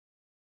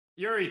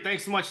Yuri,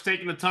 thanks so much for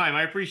taking the time.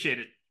 I appreciate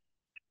it.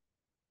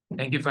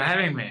 Thank you for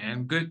having me,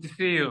 and good to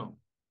see you.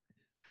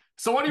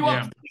 So, what are you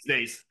up to Yeah. these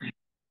days?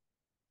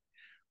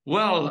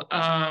 Well,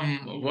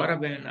 what I've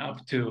been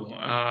up to,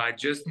 I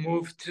just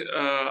moved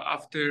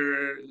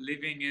after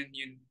living in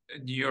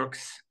New York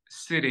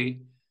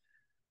City.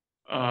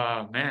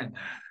 Man,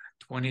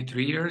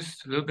 23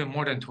 years, a little bit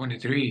more than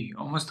 23,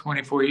 almost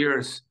 24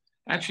 years.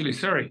 Actually,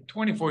 sorry,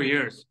 24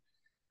 years.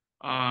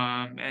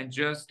 And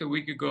just a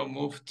week ago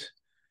moved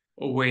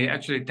away,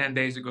 actually 10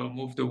 days ago,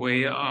 moved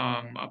away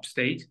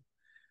upstate.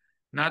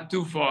 Not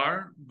too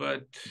far,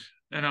 but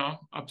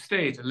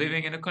upstate,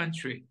 living in the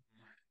country.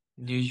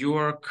 New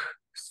York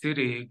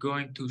City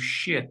going to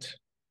shit,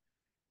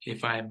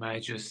 if I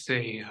might just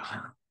say,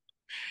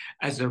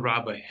 as a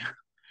rabbi.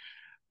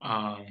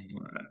 Um,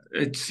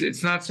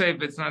 it's not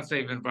safe. It's not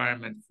safe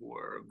environment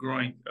for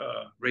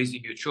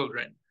raising your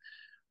children.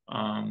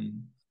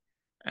 Um,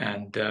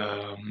 and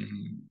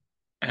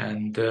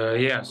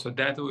yeah, so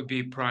that would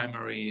be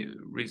primary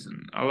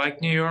reason. I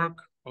like New York.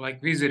 I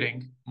like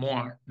visiting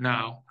more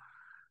now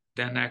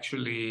than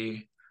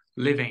actually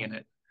living in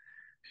it.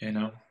 You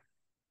know.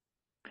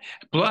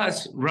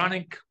 Plus,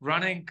 running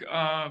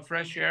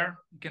fresh air,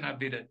 you cannot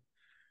beat it,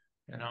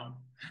 you know.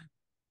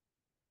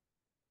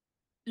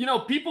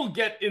 People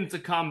get into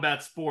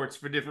combat sports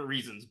for different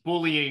reasons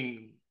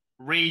bullying,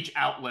 rage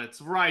outlets,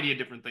 variety of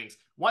different things.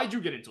 Why'd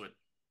you get into it?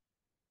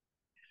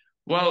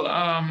 Well,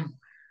 I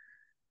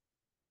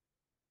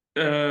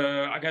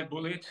got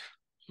bullied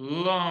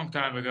long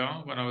time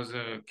ago when I was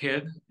a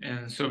kid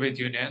in Soviet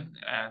Union,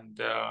 and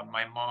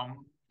my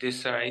mom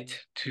decided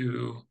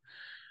to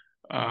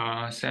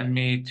send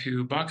me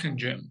to boxing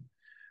gym.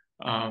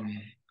 Um,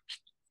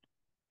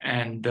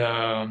 and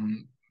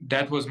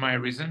that was my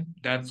reason.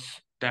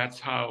 That's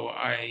how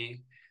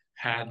I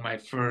had my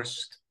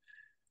first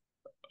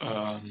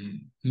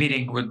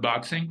meeting with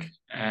boxing,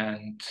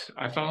 and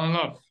I fell in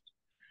love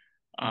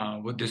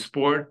with the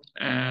sport,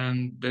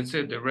 and that's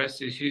it. The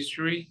rest is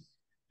history.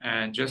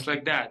 And just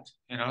like that,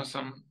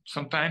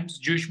 sometimes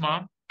Jewish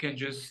mom can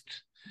just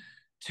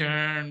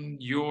turn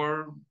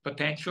your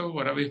potential,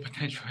 whatever your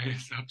potential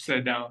is,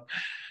 upside down.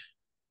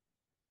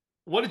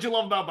 What did you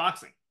love about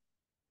boxing?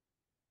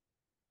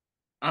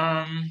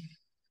 Um,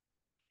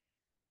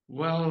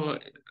 well,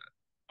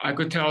 I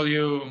could tell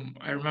you,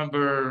 I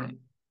remember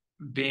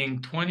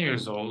being 20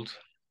 years old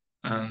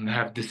and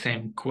have the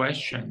same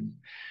question.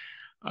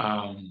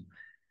 Um,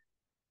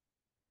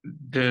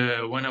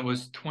 the when I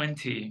was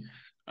 20,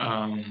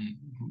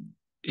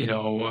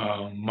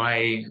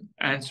 my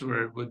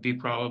answer would be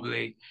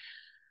probably,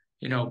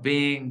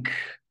 being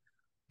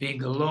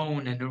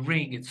alone in the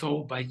ring. It's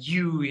all by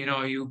you.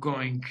 You're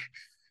going.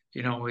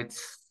 You know,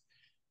 it's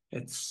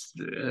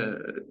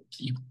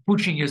you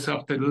pushing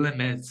yourself to the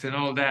limits and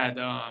all that.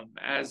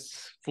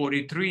 As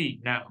 43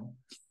 now,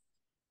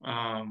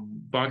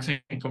 boxing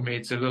for me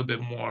it's a little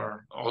bit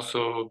more.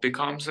 Also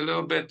becomes a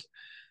little bit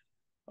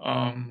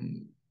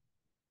um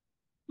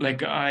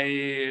like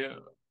I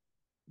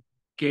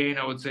gain,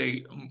 I would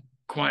say,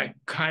 quite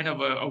kind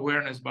of a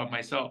awareness about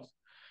myself.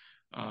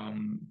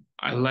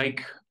 I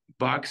like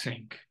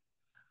boxing.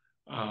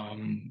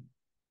 Um,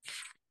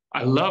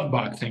 I love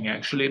boxing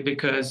actually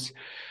because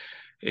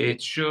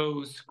it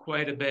shows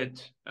quite a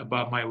bit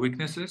about my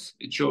weaknesses.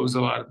 It shows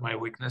a lot of my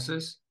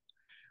weaknesses.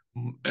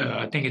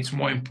 I think it's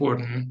more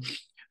important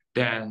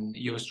than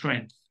your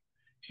strength.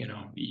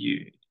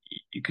 You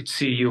could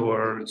see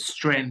your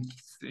strength.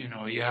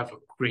 You have a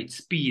great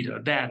speed or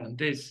that and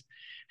this,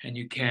 and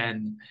you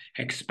can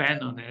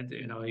expand on it.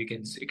 You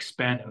can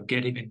expand or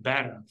get even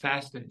better and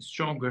faster and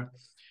stronger.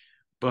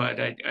 But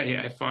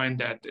I find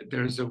that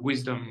there's a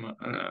wisdom,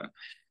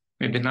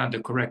 maybe not the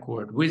correct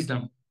word,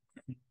 wisdom,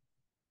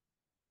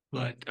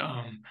 but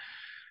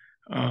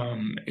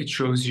it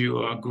shows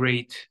you a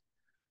great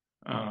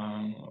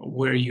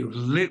where you're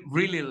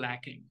really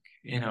lacking,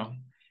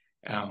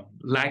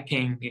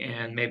 lacking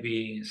and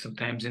maybe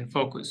sometimes in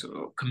focus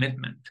or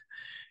commitment,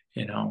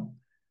 you know.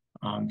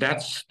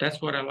 That's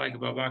what I like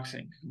about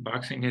boxing.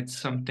 Boxing, it's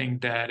something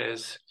that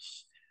is,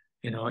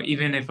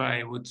 even if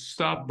I would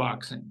stop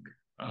boxing,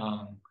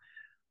 um,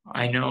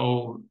 I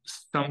know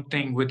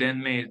something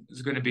within me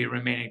is going to be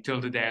remaining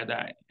till the day I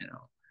die.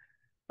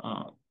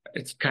 Uh,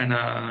 it's kind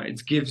of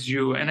it gives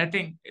you, and I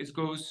think it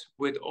goes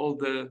with all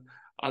the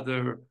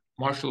other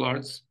martial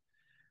arts.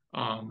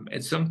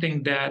 It's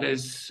something that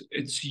it's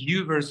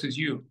you versus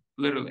you,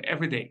 literally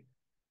every day,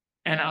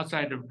 and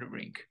outside of the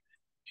rink.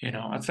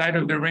 Outside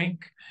of the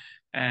rink,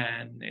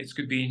 and it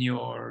could be in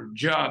your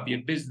job,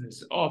 your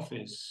business,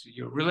 office,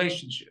 your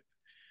relationship.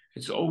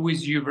 It's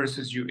always you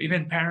versus you,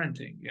 even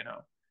parenting.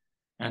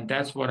 And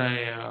that's what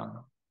I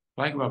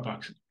like about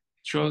boxing.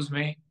 It shows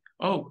me,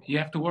 oh, you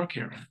have to work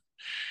here.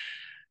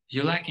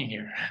 You're lacking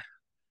here.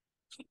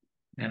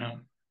 You know.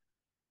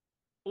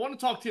 I want to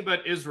talk to you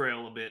about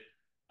Israel a bit.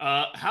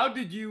 How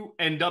did you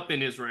end up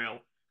in Israel,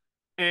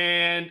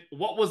 and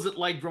what was it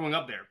like growing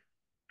up there?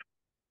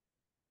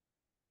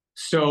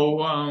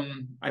 So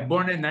I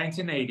born in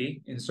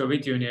 1980 in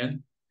Soviet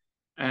Union,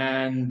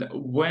 And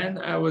when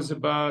I was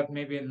about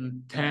maybe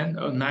 10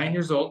 or 9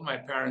 years old, my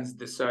parents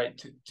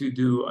decided to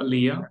do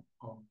Aliyah,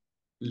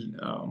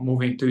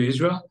 moving to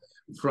Israel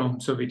from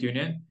Soviet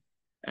Union.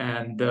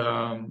 And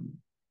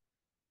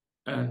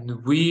and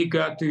we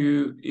got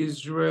to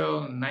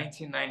Israel in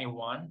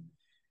 1991,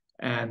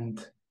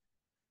 and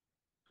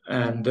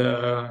and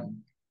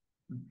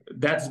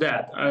that's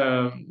that.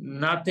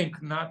 Nothing.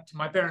 Not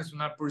my parents were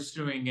not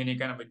pursuing any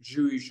kind of a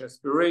Jewish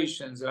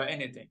aspirations or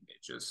anything.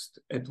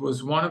 It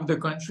was one of the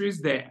countries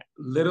they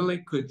literally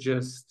could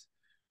just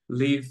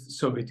leave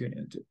Soviet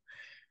Union to.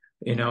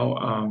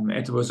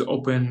 It was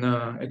open.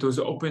 It was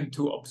open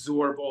to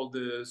absorb all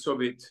the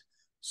Soviet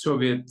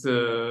Soviet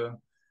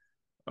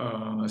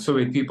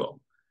people.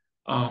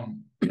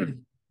 Um,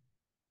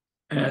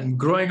 and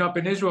growing up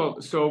in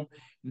Israel, so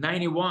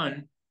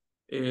 91,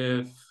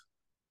 if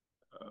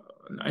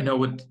I know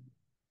what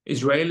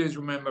Israelis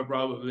remember,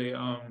 probably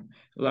a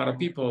lot of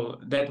people,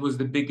 that was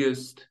the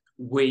biggest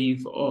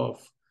wave of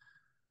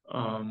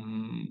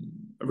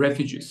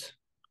refugees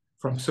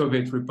from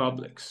Soviet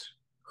republics.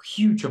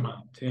 Huge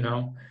amount.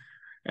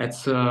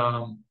 It's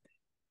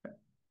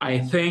I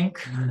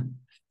think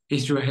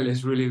Israel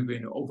has really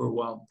been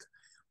overwhelmed.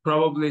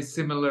 Probably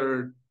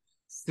similar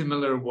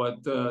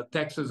what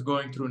Texas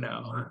going through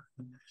now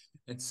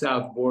in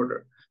south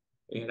border.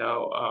 You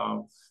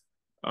know,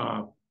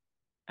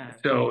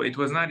 so it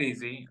was not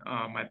easy.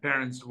 My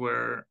parents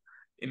were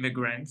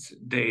immigrants.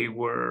 They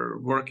were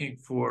working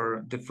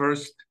for the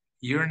first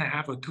year and a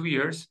half or 2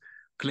 years,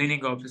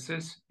 cleaning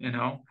offices.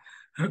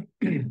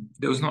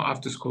 There was no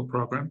after school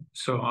program.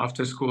 So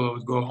after school, I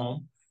would go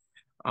home,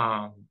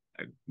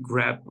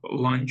 grab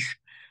lunch,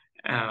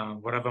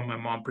 whatever my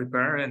mom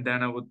prepared, and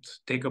then I would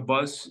take a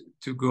bus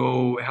to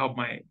go help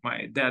my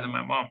dad and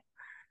my mom.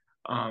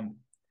 Um,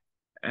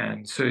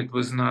 and so it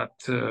was not,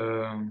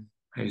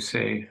 how you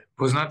say,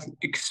 was not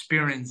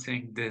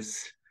experiencing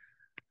this,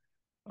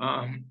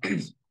 um,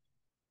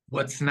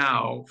 what's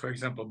now, for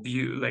example,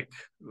 like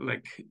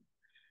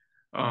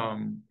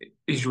um,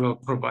 Israel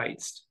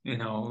provides,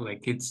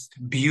 like it's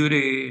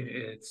beauty,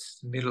 it's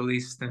Middle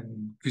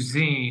Eastern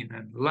cuisine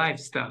and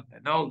lifestyle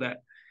and all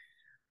that.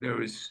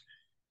 There is,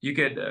 you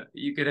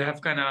could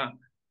have kind of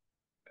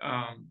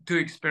two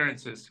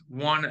experiences.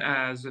 One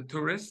as a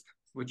tourist,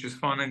 which is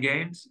fun and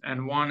games,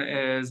 and one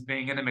is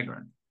being an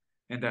immigrant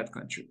in that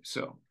country.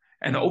 So,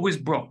 and always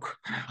broke.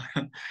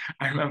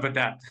 I remember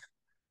that.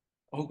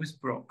 Always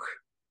broke.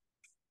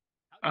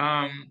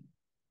 Um,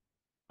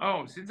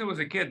 oh, since I was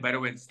a kid, by the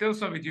way, still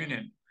Soviet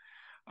Union.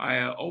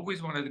 I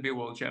always wanted to be a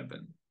world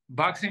champion.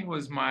 Boxing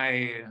was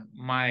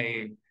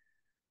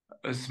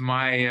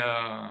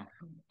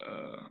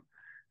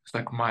it's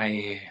like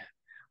my,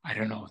 I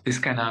don't know, this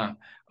kind of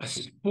a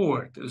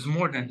sport. It was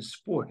more than a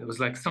sport. It was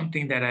like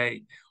something that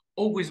I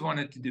always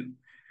wanted to do.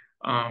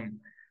 Um,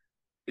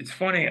 it's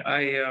funny.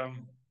 I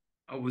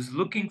was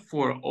looking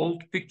for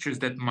old pictures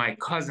that my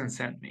cousin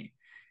sent me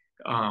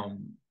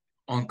um,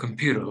 on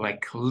computer,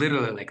 like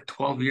literally like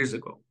 12 years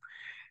ago,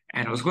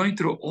 and I was going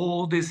through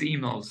all these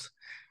emails.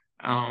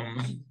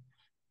 Um,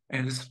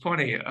 and it's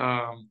funny.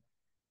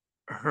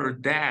 Her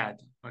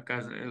dad, my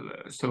cousin,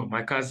 so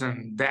my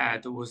cousin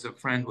dad was a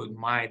friend with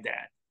my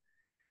dad,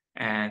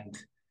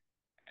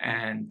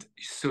 and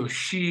so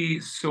she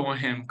saw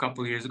him a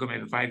couple of years ago,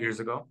 maybe 5 years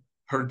ago,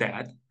 her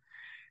dad,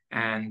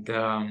 and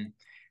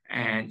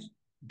and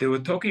they were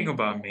talking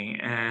about me,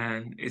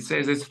 and it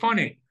says it's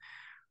funny.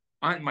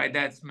 My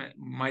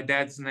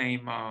dad's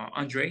name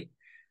Andre,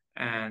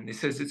 and it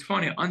says it's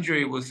funny.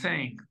 Andre was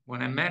saying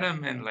when I met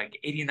him in like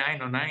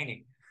 89 or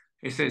 90,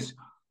 he says,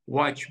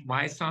 "Watch,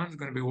 my son's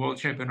gonna be world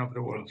champion of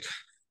the world."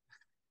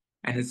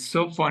 And it's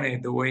so funny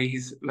the way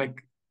he's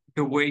like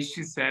the way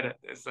she said it.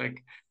 It's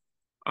like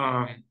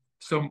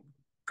so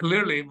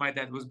clearly my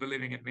dad was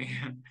believing in me.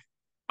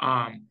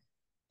 um,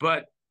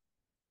 but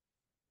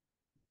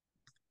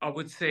I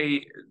would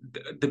say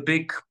the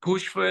big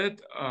push for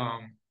it,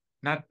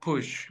 not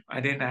push.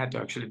 I didn't have to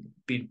actually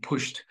be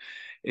pushed.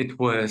 It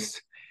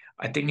was,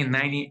 I think in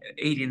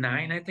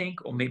 1989, I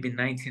think, or maybe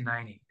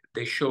 1990,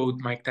 they showed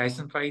Mike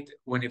Tyson fight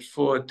when he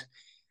fought.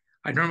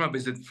 I don't remember,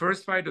 is it the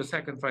first fight or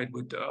second fight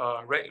with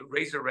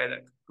Razor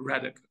Reddick?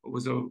 Reddick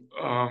was a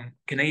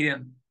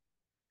Canadian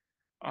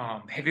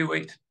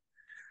heavyweight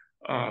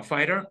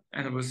fighter,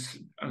 and it was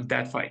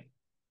that fight.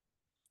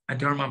 I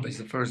don't remember it's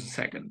the first or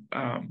second.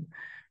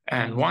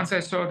 And once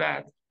I saw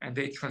that, and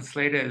they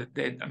translated,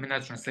 I mean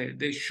not translated,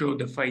 they showed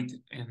the fight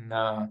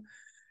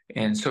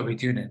in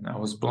Soviet Union. I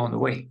was blown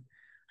away,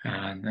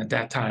 and at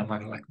that time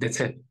I'm like, that's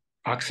it.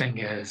 Boxing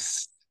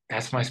is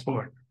that's my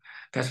sport.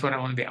 That's what I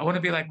want to be. I want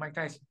to be like Mike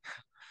Tyson.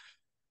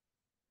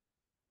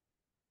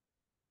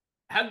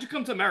 How did you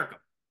come to America?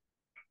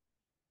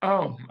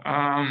 Oh,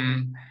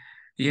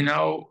 you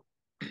know,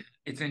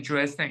 it's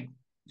interesting.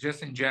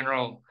 Just in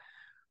general,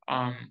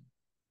 um,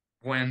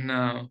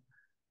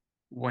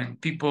 when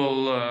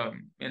people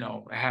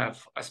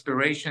have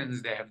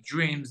aspirations, they have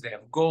dreams, they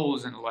have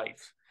goals in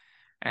life,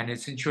 and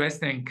it's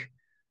interesting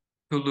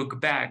to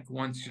look back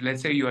once,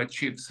 let's say, you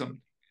achieve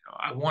something.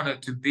 I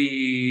wanted to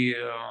be,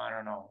 I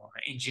don't know,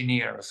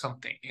 engineer or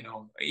something,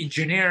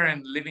 engineer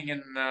and living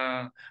in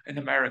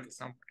America,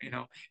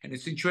 And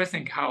it's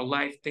interesting how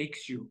life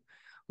takes you.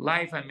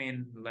 Life, I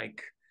mean,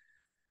 like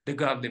the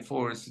godly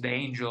force, the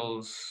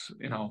angels,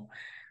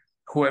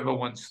 whoever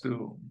wants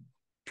to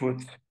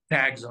put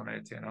tags on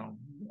it,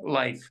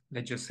 life,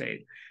 let's just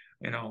say,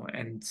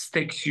 and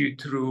takes you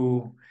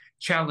through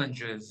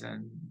challenges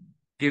and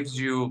gives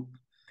you,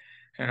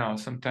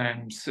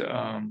 sometimes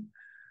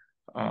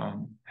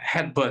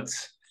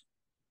headbutts,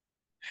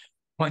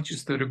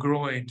 punches to the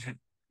groin,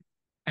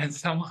 and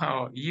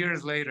somehow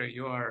years later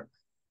you are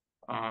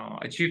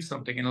achieved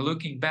something. And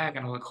looking back,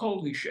 and I'm like,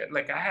 holy shit!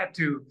 Like I had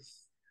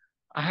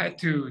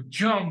to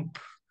jump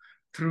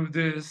through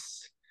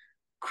this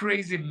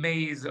crazy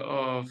maze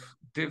of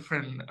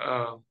different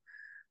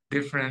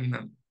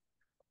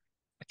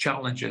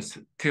challenges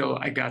till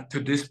I got to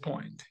this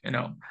point.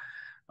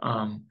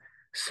 Um,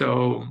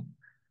 so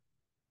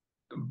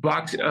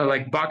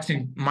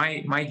boxing,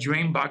 my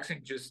dream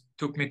boxing just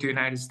took me to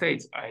United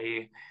States.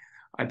 I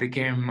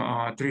became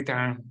a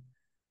three-time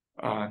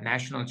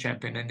national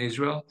champion in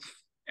Israel,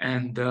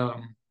 and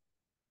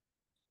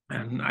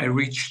I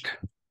reached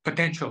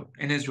potential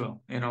in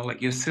Israel.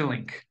 Like your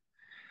ceiling.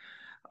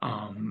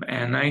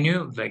 And I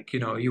knew, like,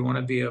 you want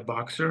to be a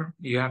boxer,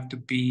 you have to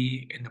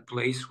be in a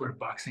place where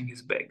boxing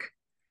is big.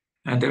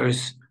 And there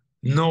is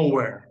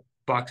nowhere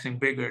boxing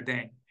bigger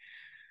than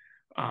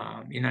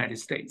United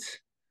States.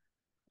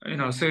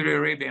 Saudi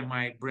Arabia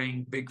might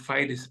bring big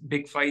fights,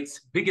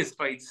 biggest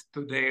fights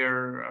to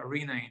their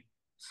arena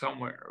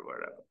somewhere or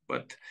whatever.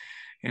 But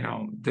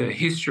the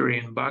history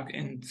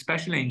and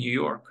especially in New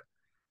York,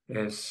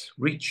 is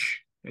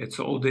rich. It's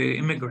all the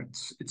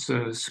immigrants. It's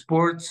an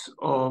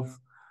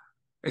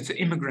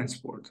immigrant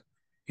sport,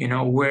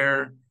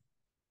 where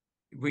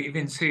we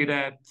even see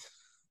that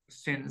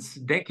since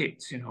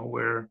decades,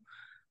 where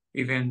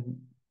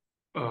even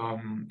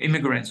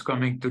immigrants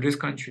coming to this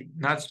country,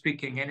 not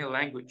speaking any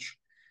language,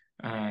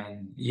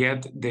 and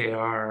yet they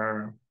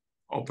are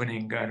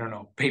opening, I don't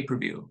know,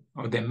 pay-per-view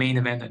or the main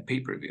event at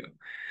pay-per-view,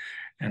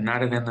 and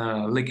not even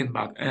lick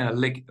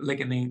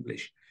in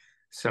English.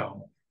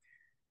 So,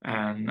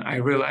 and I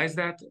realized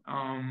that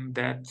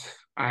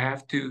I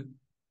have to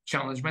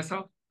challenge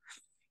myself,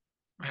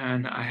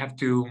 and I have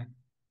to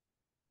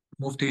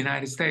move to the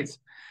United States.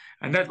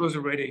 And that was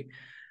already,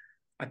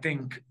 I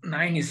think,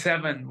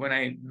 97 when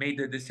I made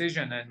the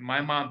decision. And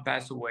my mom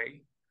passed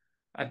away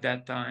at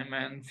that time.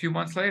 And a few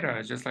months later, I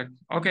was just like,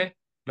 okay,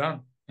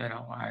 done.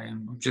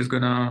 I'm just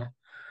gonna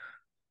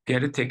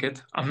get a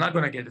ticket. I'm not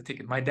gonna get a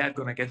ticket. My dad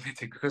gonna get me a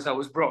ticket because I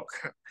was broke.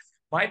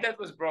 My dad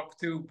was broke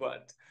too,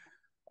 but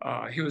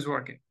he was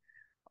working.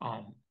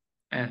 Um,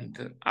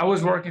 and I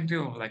was working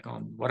too, like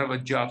on whatever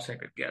jobs I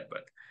could get.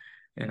 But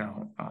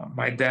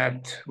my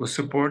dad was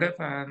supportive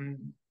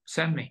and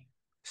sent me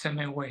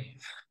away.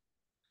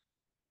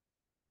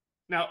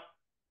 Now,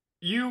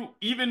 you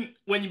even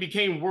when you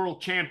became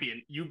world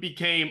champion, you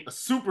became a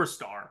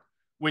superstar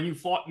when you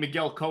fought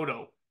Miguel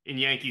Cotto in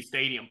Yankee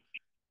Stadium.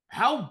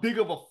 How big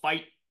of a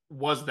fight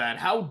was that?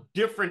 How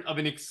different of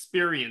an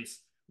experience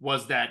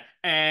was that?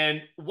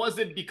 And was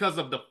it because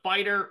of the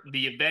fighter,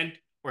 the event,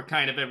 or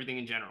kind of everything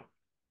in general?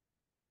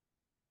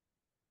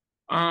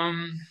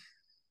 Um,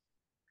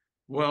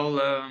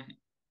 well,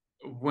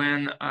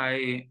 when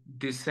I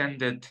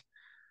descended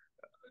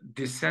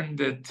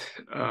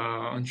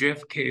on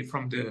JFK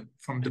from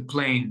the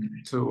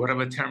plane to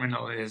whatever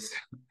terminal is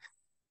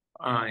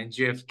in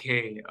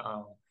JFK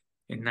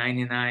in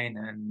 '99,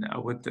 and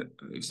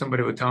if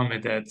somebody would tell me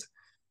that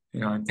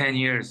in 10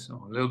 years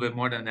or a little bit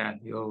more than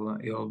that,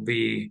 you'll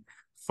be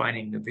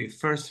fighting the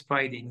first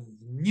fight in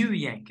new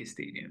Yankee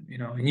Stadium,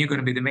 and you're going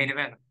to be the main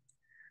event.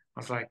 I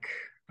was like,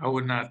 I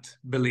would not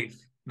believe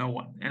no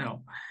one.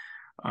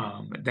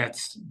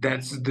 That's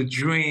the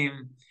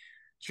dream,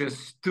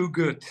 just too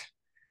good.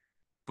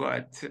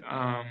 But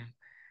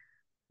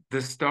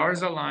the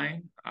stars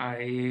aligned.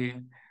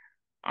 I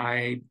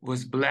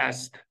was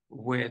blessed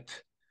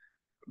with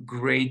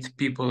great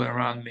people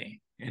around me,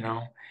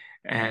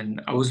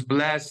 and I was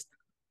blessed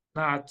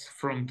not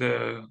from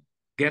the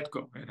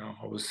get-go.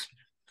 I was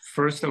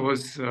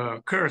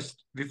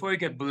cursed. Before you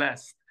get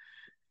blessed,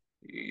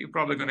 you're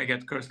probably gonna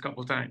get cursed a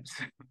couple times.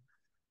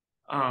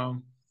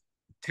 um,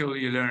 till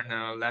you learn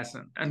a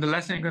lesson. And the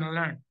lesson you're gonna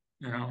learn,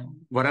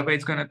 whatever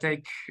it's gonna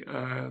take,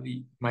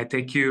 it might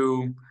take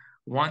you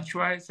one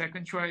try,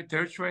 second try,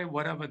 third try,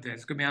 whatever it is.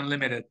 It's gonna be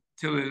unlimited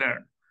till you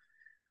learn.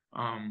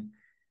 Um,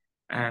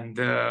 and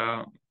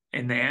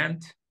in the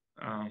end,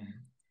 um,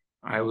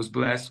 I was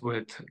blessed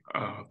with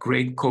a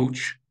great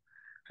coach,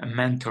 a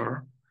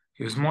mentor.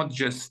 He was not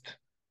just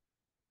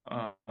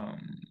a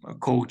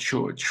coach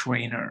or a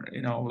trainer,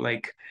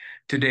 like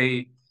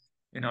today,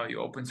 you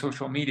open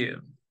social media,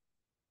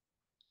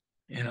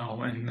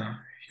 and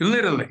you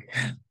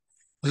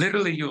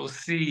literally you'll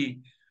see,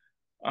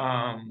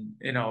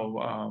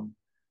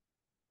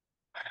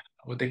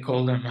 what they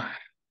call them,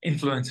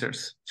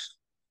 influencers,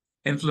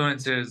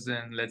 influencers,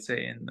 and let's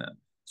say in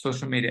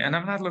social media. And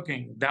I'm not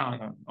looking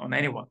down on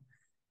anyone.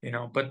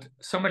 But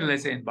somebody,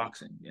 let's say in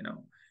boxing,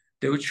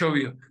 they would show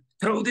you,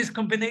 throw this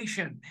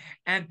combination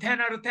and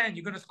 10 out of 10,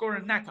 you're going to score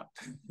a knockout.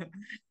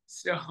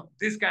 So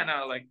this kind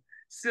of like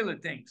silly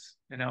things,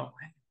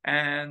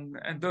 and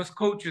those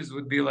coaches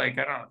would be like,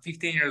 I don't know,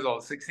 15 years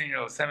old, 16 years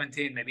old,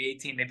 17, maybe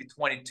 18, maybe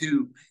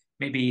 22,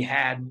 maybe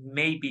had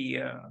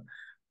maybe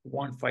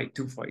one fight,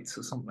 two fights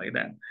or something like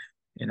that,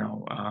 you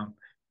know.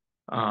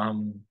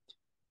 Um,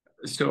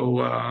 so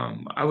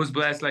I was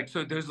blessed. Like,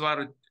 so there's a lot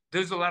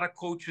of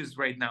coaches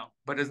right now,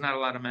 but there's not a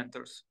lot of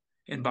mentors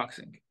in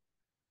boxing.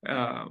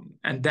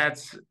 And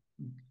that's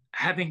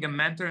having a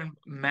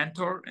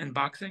mentor in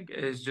boxing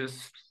is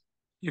just,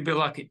 you'd be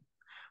lucky.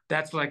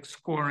 That's like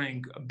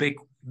scoring a big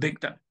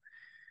time.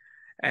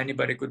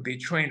 Anybody could be a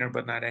trainer,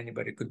 but not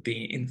anybody could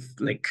be in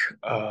like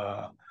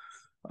a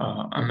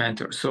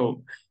mentor.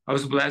 So I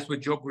was blessed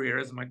with Joe Greer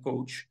as my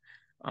coach,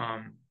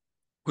 um,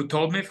 who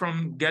told me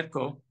from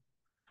get-go.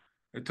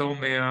 He told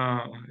me,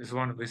 is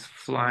one of his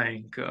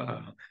flying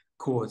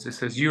quotes. It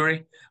says,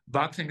 Yuri,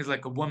 boxing is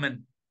like a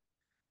woman.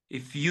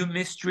 If you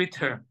mistreat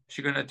her,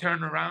 she's gonna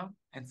turn around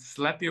and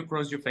slap you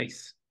across your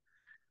face.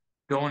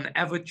 Don't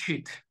ever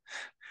cheat.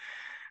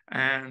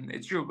 And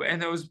it's true.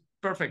 And it was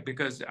perfect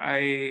because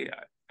I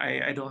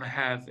don't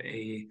have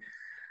a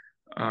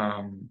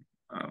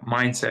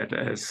mindset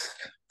as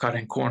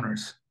cutting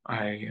corners.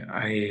 I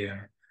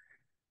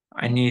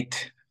need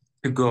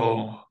to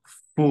go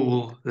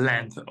full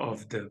length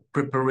of the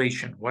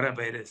preparation,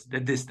 whatever it is,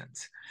 the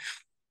distance.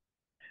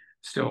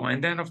 So,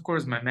 and then of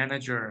course my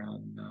manager,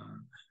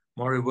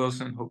 Maury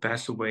Wilson, who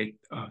passed away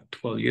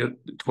 12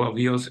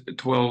 years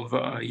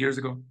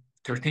ago,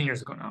 13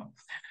 years ago now.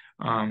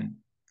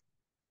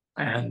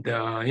 And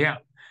yeah,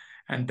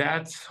 and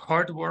that's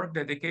hard work,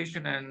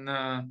 dedication,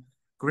 and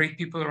great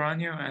people around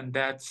you, and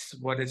that's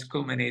what has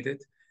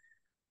culminated,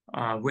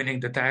 winning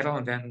the title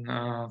and then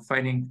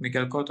fighting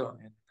Miguel Cotto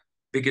in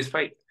biggest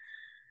fight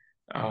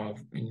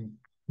in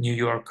New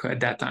York at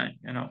that time.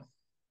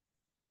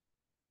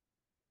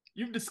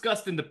 You've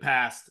discussed in the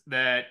past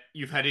that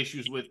you've had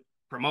issues with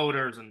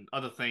promoters and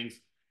other things.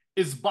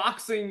 Is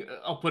boxing,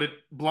 I'll put it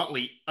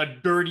bluntly, a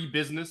dirty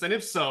business? And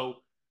if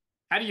so,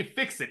 how do you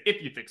fix it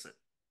if you fix it?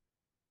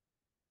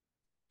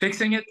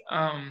 Fixing it,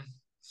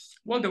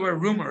 well, there were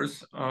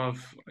rumors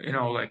of,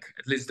 like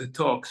at least the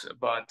talks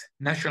about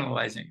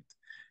nationalizing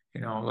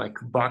it, like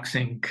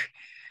boxing,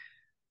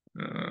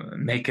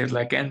 make it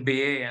like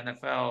NBA,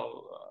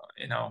 NFL,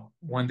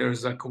 when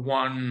there's like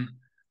one,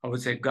 I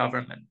would say,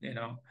 government.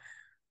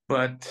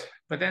 But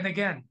then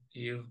again,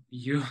 you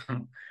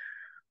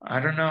I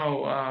don't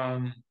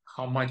know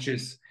how much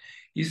is,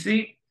 you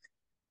see,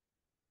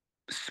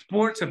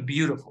 sports are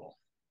beautiful,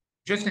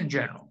 just in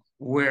general,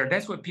 where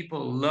that's what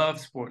people love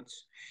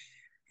sports.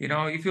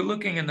 If you're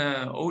looking in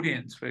the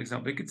audience, for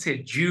example, you could say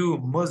Jew,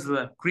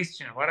 Muslim,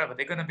 Christian, whatever,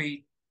 they're going to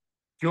be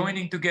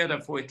joining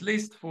together for at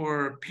least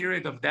for a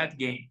period of that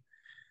game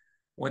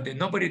when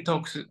nobody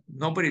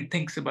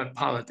thinks about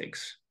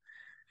politics,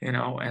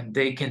 and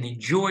they can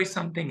enjoy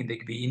something and they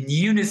can be in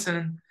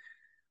unison.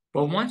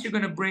 But once you're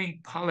going to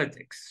bring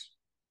politics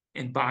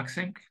in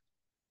boxing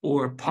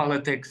or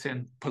politics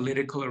in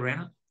political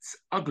arena, it's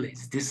ugly,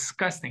 it's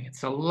disgusting,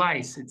 it's a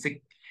lice, it's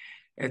a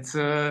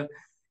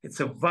it's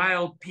a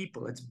vile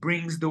people. It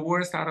brings the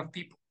worst out of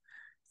people.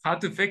 How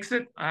to fix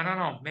it? I don't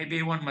know.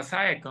 Maybe when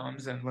Messiah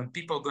comes and when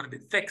people are going to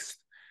be fixed.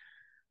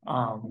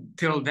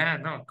 Till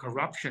then, no,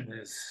 corruption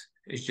is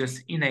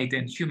just innate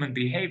in human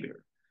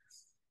behavior,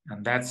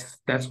 and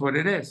that's what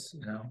it is.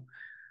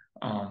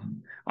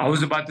 I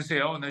was about to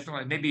say, oh,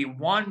 national, maybe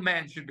one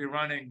man should be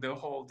running the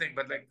whole thing,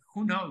 but like,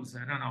 who knows?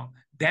 I don't know.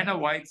 Dana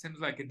White seems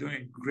like he's doing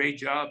a great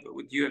job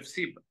with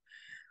UFC, but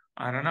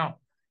I don't know.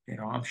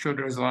 I'm sure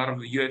there's a lot of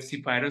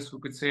UFC fighters who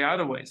could say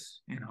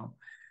otherwise.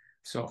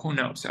 So who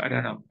knows? I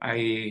don't know.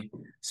 I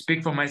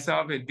speak for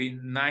myself. It'd be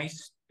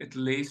nice at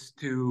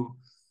least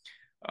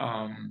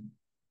um,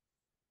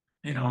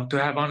 to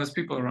have honest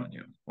people around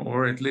you,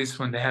 or at least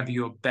when they have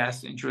your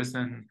best interest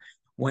and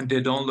when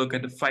they don't look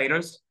at the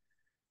fighters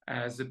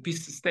as a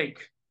piece of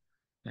steak,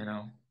 you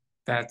know,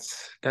 that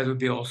would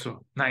be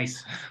also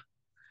nice.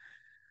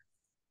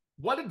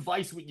 What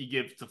advice would you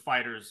give to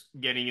fighters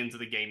getting into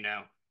the game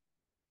now?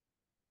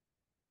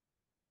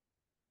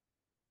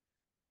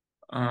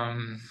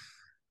 um,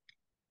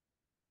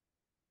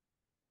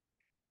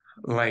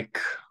 like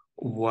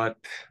what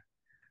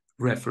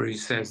referee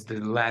says, the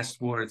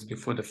last words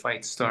before the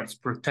fight starts: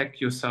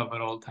 protect yourself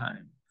at all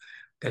time.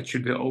 That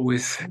should be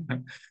always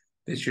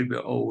that should be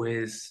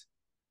always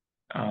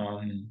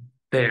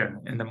there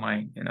in the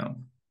mind.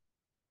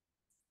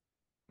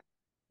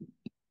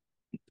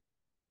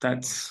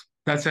 That's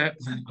it.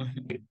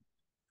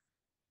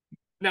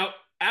 Now,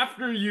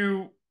 after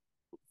you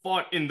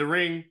fought in the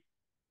ring,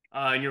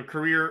 and your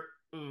career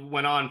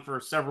went on for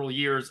several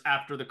years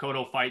after the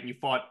Cotto fight, and you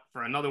fought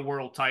for another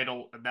world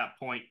title at that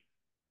point,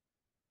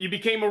 you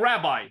became a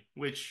rabbi,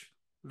 which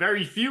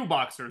very few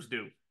boxers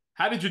do.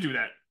 How did you do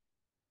that?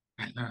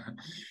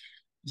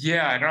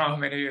 Yeah, I don't know how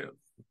many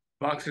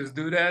boxers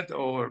do that,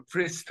 or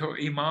priests or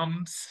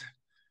imams.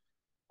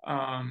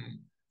 Um,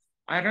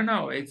 I don't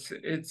know. It's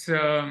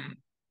um,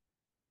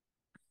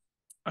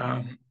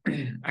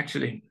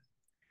 actually,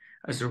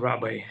 as a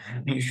rabbi,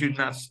 you should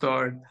not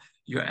start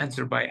your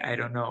answer by "I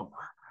don't know."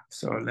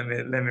 So let me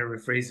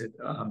rephrase it.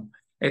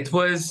 It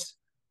was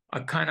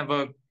a kind of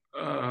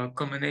a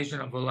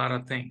combination of a lot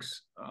of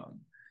things.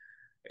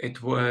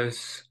 It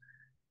was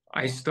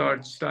I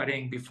started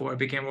studying before I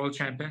became world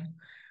champion.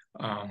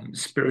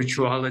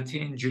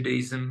 Spirituality and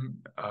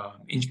Judaism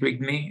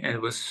intrigued me,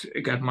 and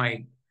it got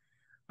my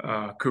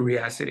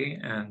curiosity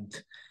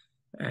and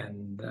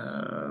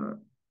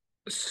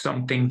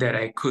something that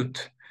I could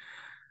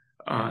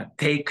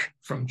take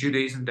from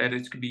Judaism that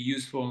it could be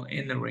useful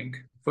in the ring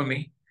for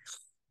me,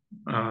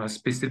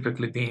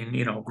 specifically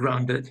being,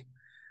 grounded,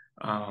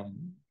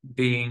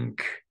 being,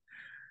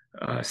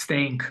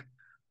 staying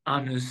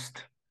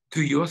honest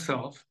to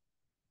yourself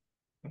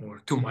or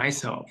to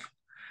myself,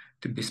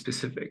 to be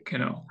specific.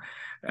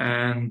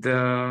 And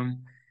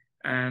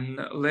and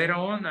later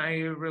on,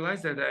 I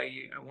realized that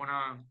I want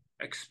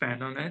to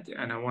expand on it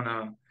and I want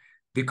to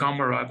become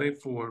a rabbi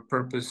for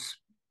purpose.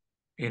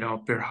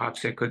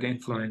 Perhaps I could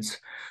influence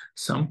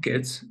some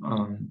kids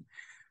um,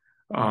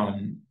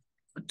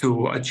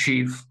 to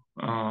achieve,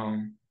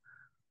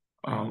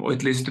 or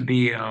at least to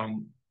be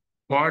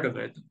part of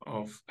it,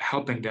 of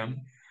helping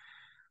them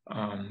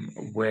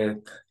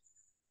with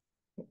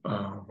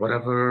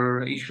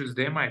whatever issues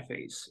they might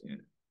face.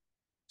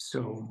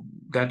 So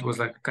that was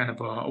like kind of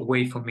a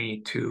way for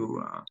me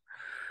to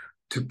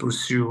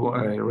pursue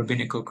a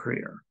rabbinical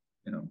career,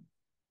 you know.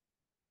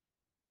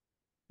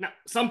 Now,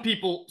 some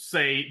people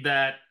say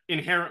that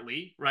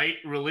inherently, right,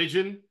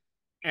 religion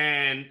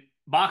and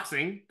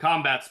boxing,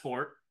 combat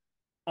sport,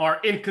 are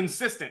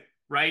inconsistent,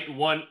 right?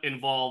 One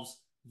involves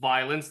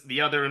violence,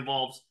 the other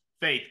involves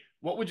faith.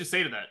 What would you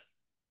say to that?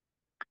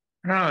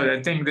 No,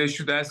 I think they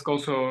should ask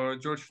also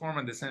George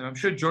Foreman the same. I'm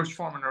sure George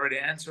Foreman already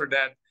answered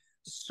that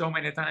so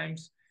many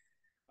times.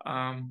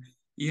 Um,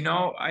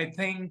 I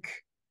think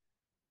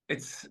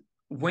it's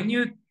when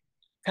you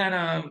kind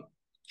of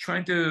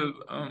trying to,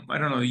 I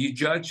don't know, you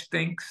judge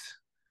things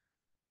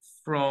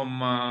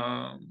from,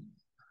 I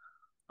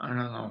don't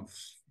know,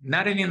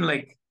 not even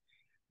like,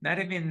 not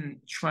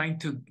even trying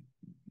to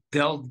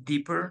delve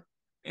deeper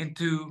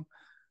into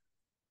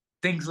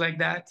things like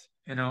that.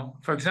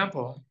 For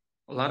example,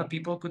 a lot of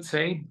people could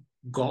say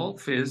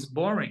golf is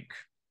boring.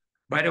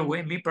 By the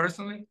way, me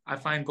personally, I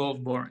find golf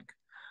boring.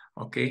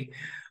 Okay.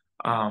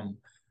 Um,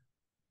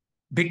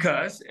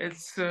 because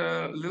it's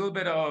a little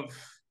bit of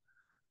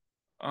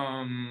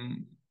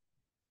um,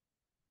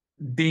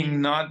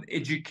 being not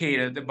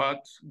educated about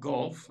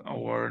golf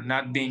or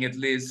not being at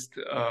least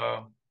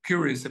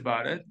curious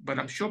about it. But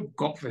I'm sure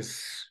golf is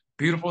a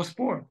beautiful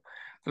sport.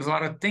 There's a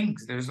lot of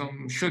things. There's,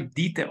 I'm sure,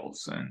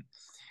 details, and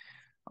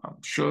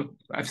I'm sure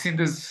I've seen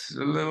this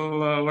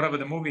little whatever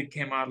the movie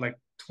came out like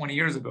 20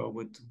 years ago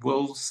with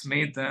Will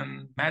Smith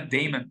and Matt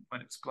Damon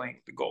when it's playing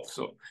the golf.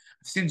 So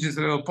I've seen just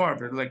a little part,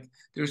 but like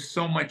there's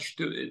so much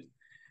to it.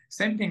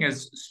 Same thing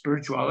as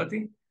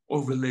spirituality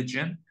or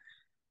religion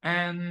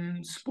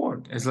and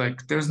sport. It's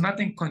like there's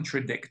nothing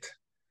contradict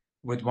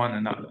with one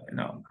another.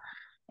 And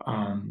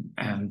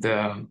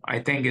I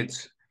think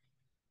it's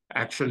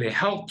actually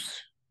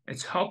helps.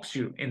 It helps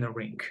you in the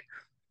ring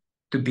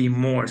to be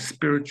more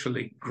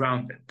spiritually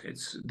grounded.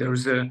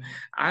 There's a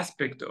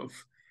aspect of,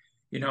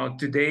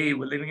 today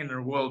we're living in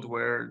a world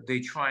where they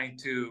trying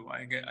to,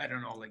 I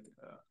don't know, like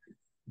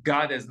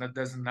God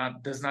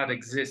does not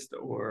exist,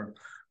 or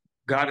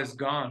God is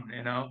gone.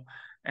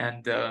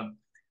 And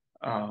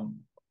um,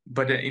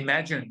 but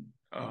imagine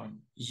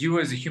you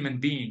as a human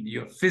being,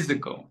 you're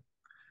physical,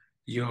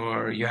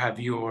 you have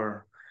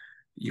your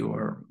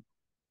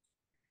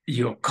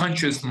your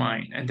conscious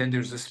mind, and then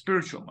there's a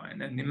spiritual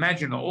mind. And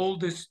imagine all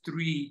these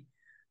three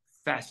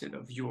facet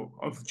of your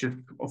of just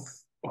of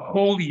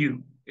whole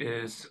you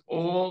is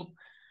all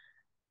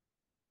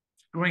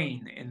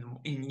trained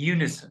in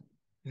unison,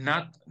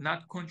 not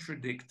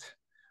contradict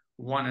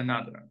one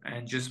another,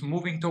 and just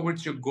moving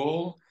towards your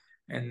goal,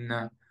 and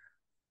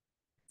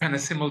kind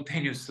of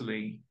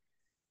simultaneously,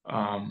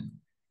 um,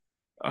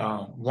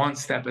 one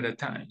step at a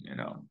time.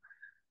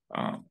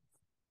 um,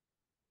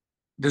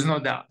 there's no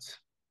doubt.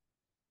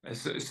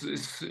 As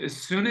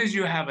soon as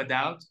you have a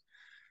doubt,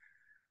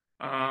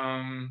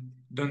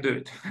 don't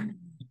do it.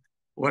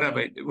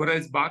 Whether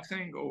it's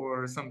boxing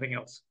or something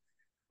else,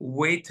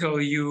 wait till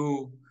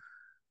you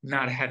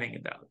not having a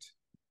doubt,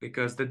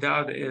 because the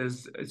doubt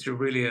is it's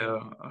really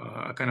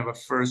a kind of a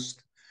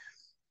first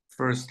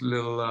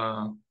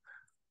little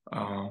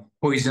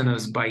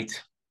poisonous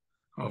bite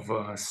of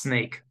a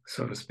snake,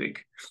 so to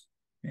speak.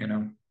 You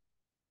know,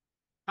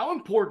 How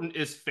important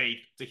is faith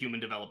to human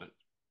development?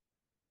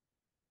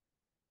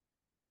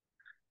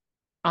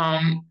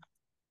 um,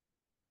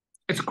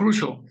 it's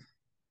crucial,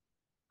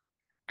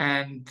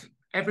 and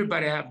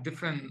everybody have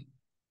different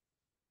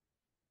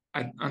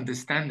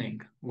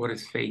understanding what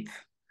is faith.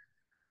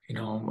 You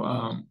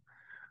know,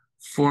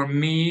 for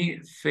me,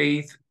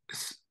 faith,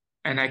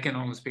 and I can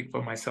only speak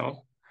for myself.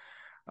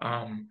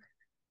 Um,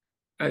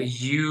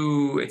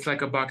 it's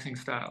like a boxing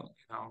style.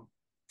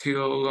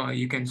 till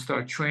you can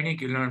start training.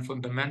 You learn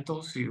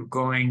fundamentals. You're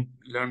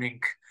learning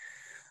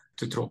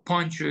to throw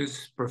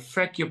punches,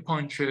 perfect your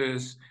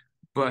punches.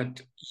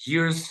 But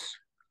years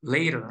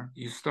later,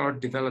 you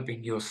start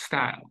developing your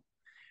style.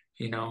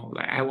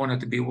 Like I wanted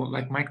to be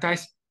like Mike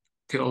Tyson,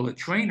 till the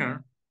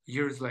trainer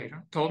years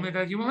later told me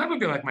that you will never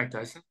be like Mike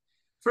Tyson.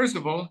 First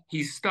of all,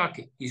 he's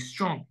stocky, he's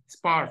strong, he's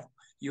powerful.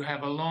 You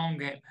have a long,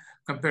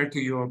 compared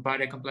to your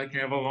body complexion,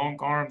 you have a long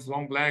arms,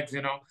 long legs,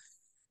 you're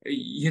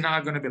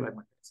not going to be like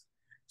Mike Tyson.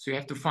 So you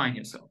have to find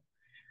yourself.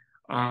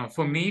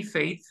 For me,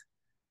 faith,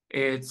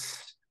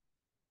 it's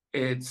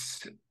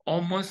it's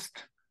almost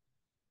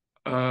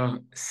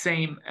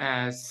same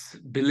as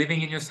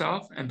believing in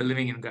yourself and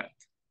believing in God.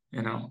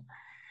 You know,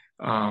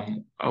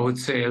 I would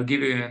say I'll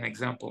give you an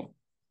example,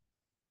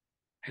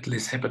 at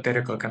least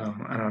hypothetical kind of,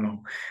 I don't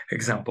know,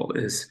 example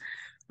is,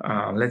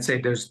 let's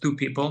say there's two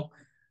people,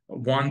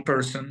 one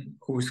person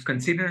who's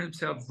considering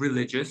himself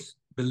religious,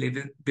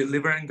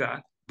 believer in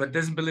God, but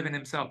doesn't believe in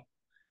himself.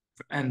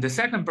 And the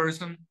second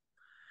person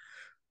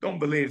don't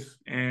believe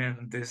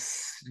in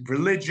this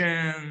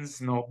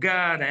religions, no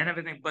God and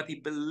everything, but he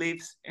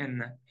believes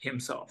in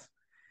himself.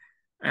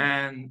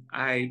 And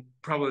I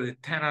probably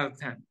 10 out of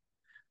 10,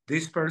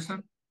 this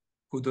person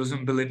who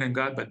doesn't believe in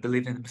God but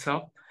believe in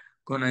himself,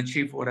 gonna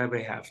achieve whatever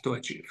he have to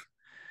achieve.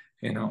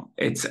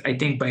 It's, I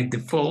think by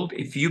default,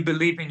 if you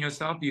believe in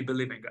yourself, you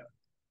believe in God.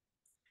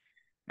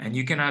 And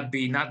you cannot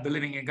be not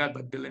believing in God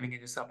but believing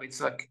in yourself.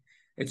 It's like,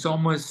 it's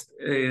almost,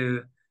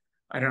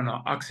 I don't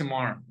know,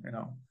 oxymoron,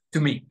 to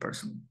me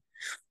personally.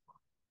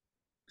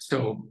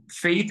 So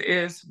faith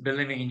is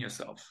believing in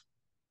yourself.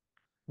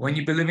 When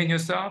you believe in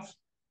yourself,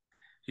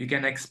 you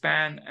can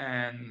expand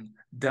and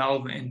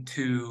delve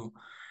into,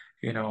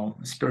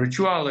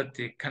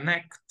 spirituality,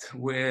 connect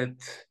with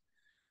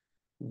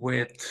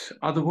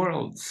other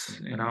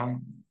worlds.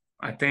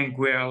 I think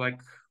we are like,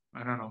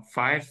 I don't know,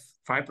 5%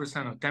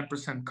 or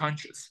 10%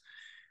 conscious.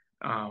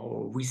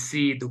 We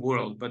see the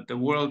world, but the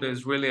world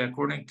is really,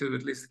 according to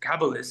at least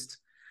Kabbalists,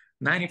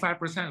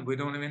 95% we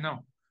don't even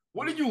know.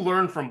 What did you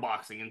learn from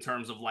boxing in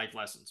terms of life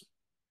lessons?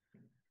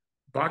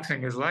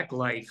 Boxing is like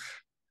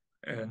life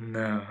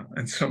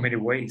in so many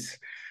ways.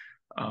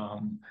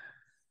 Um,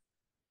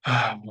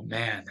 oh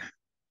man,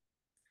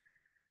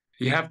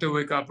 you have to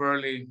wake up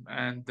early,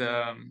 and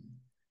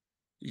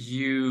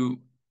you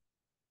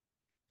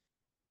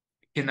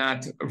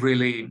cannot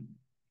really,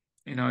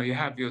 you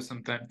have your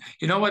sometimes.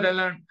 You know what I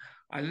learned?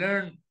 I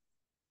learned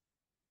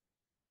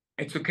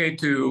it's okay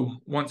to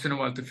once in a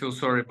while to feel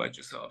sorry about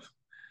yourself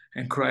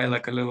and cry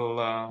like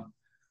uh,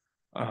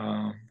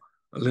 a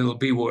little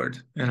B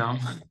word,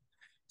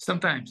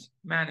 Sometimes,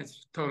 man,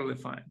 it's totally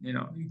fine.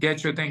 You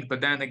get your things,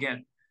 but then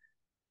again,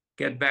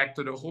 get back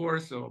to the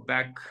horse or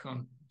back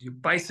on your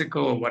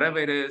bicycle or whatever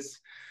it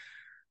is,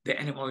 the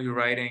animal you're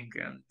riding,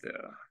 and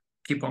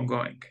keep on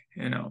going.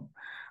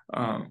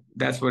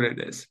 That's what it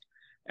is,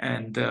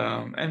 and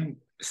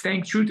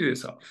staying true to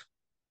yourself.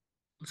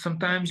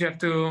 Sometimes you have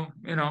to,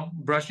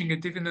 brushing your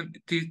teeth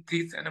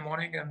teeth in the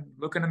morning and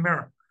look in the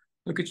mirror.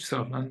 Look at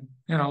yourself, and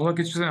look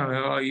at yourself.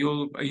 Are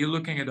you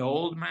looking at an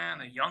old man,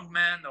 a young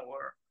man,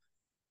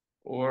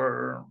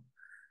 or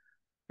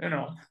you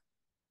know,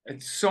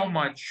 it's so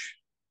much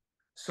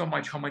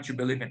how much you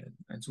believe in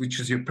it, which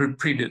is your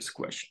previous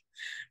question.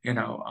 You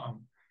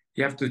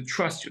have to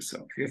trust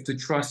yourself. You have to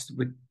trust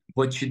with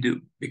what you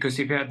do, because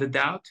if you have a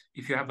doubt,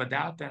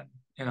 then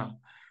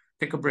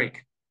take a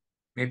break.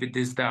 Maybe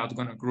this doubt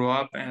gonna grow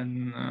up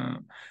and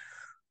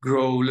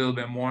grow a little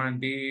bit more and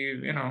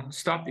be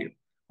stop you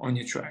on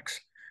your tracks.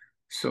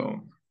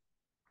 So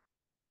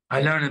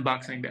I learned in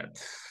boxing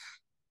that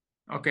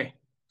okay,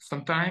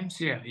 sometimes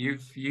yeah, you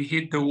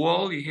hit the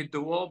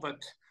wall,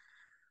 but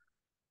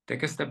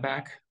take a step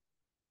back,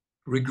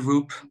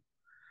 regroup,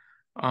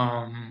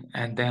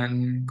 and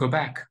then go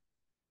back.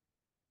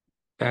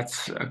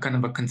 That's a kind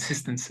of a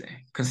consistency.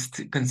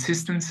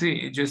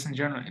 Consistency, just in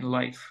general in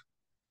life.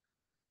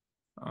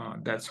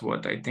 That's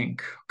what I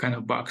think kind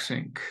of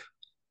boxing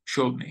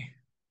showed me.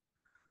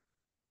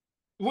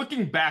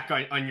 Looking back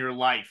on your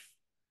life,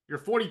 you're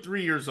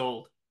 43 years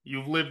old.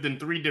 You've lived in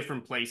 3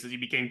 different places. You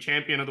became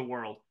champion of the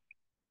world.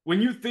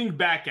 When you think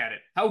back at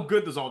it, how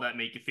good does all that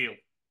make you feel?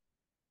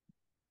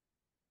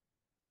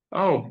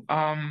 Oh,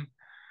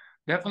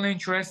 definitely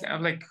interesting.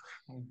 I'm like,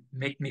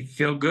 make me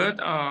feel good.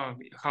 How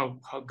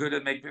good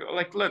it make me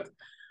like. Look,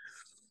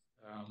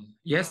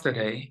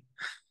 yesterday,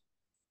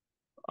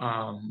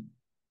 um,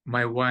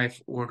 my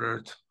wife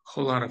ordered a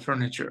whole lot of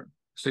furniture.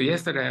 So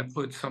yesterday I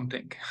put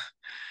something,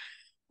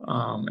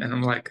 and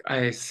I'm like,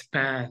 I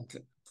spent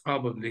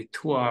probably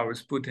 2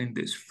 hours putting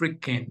this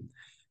freaking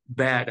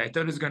bed. I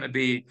thought it was gonna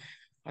be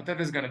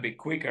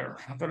quicker.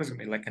 I thought it was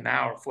gonna be like an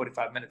hour,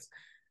 45 minutes.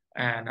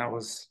 And I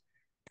was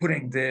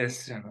putting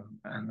this, and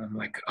I'm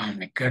like, oh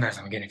my goodness,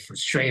 I'm getting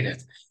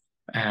frustrated.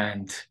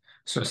 And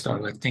so I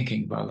started like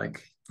thinking about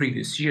like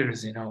previous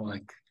years,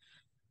 like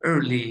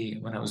early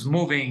when I was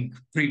moving,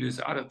 previous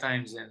other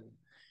times,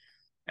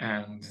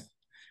 and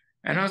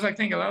and I was like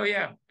thinking, oh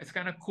yeah, it's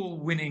kind of cool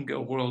winning a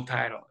world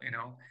title,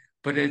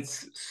 but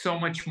it's so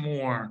much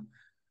more,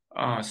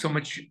 so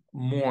much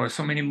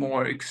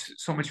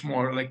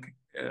more like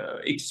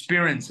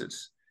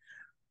experiences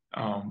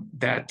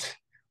that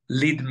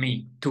lead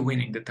me to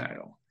winning the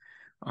title.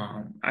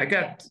 I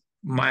got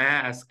my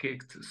ass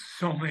kicked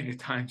so many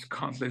times,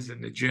 countless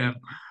in the gym,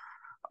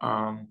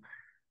 um,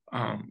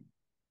 um,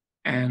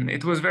 and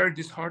it was very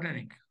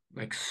disheartening.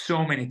 Like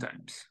so many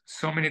times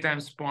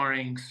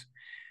sparrings,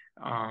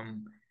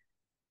 um,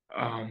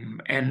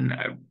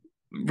 and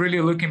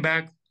really looking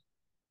back,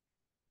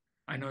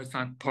 I know it's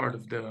not part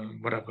of the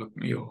whatever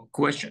your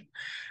question,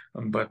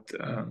 but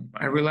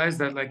I realized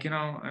that like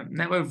I've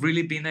never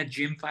really been a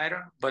gym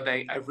fighter, but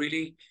I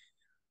really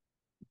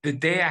the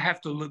day I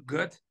have to look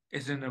good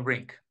is in the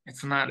ring.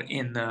 It's not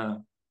in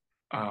the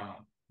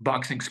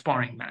boxing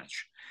sparring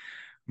match.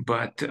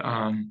 But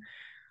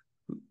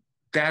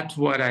that's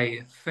what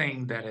I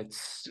think that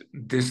it's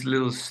this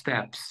little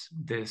steps,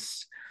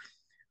 this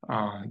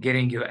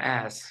getting your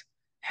ass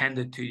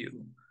handed to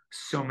you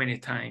so many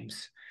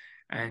times,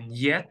 and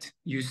yet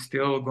you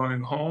still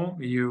going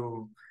home.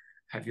 You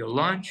have your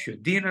lunch, your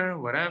dinner,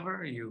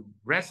 whatever. You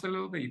rest a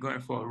little bit. You're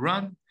going for a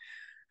run,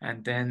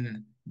 and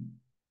then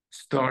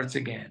starts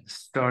again.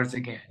 It's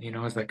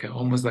like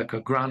almost like a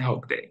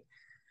Groundhog Day.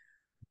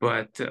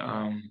 But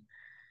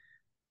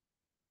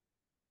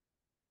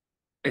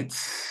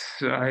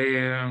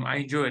I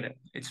enjoyed it.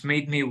 It's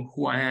made me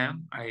who I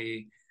am.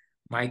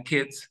 My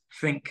kids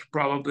think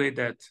probably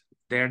that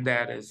their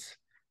dad is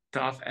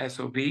tough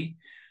SOB,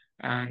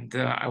 and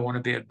I want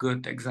to be a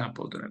good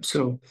example to them.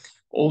 So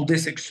all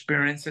these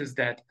experiences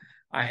that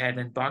I had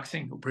in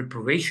boxing,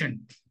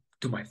 preparation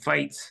to my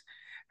fights,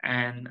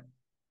 and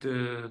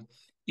the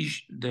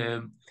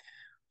the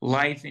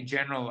life in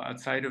general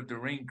outside of the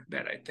ring,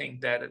 that I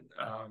think that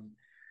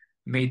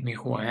made me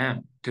who I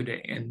am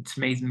today, and it's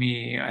made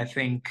me, I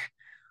think,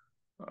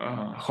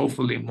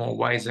 hopefully more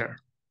wiser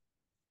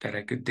that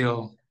I could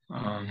deal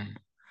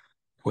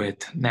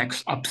with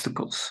next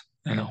obstacles.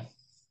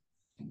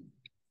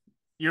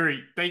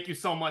 Yuri, thank you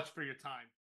so much for your time.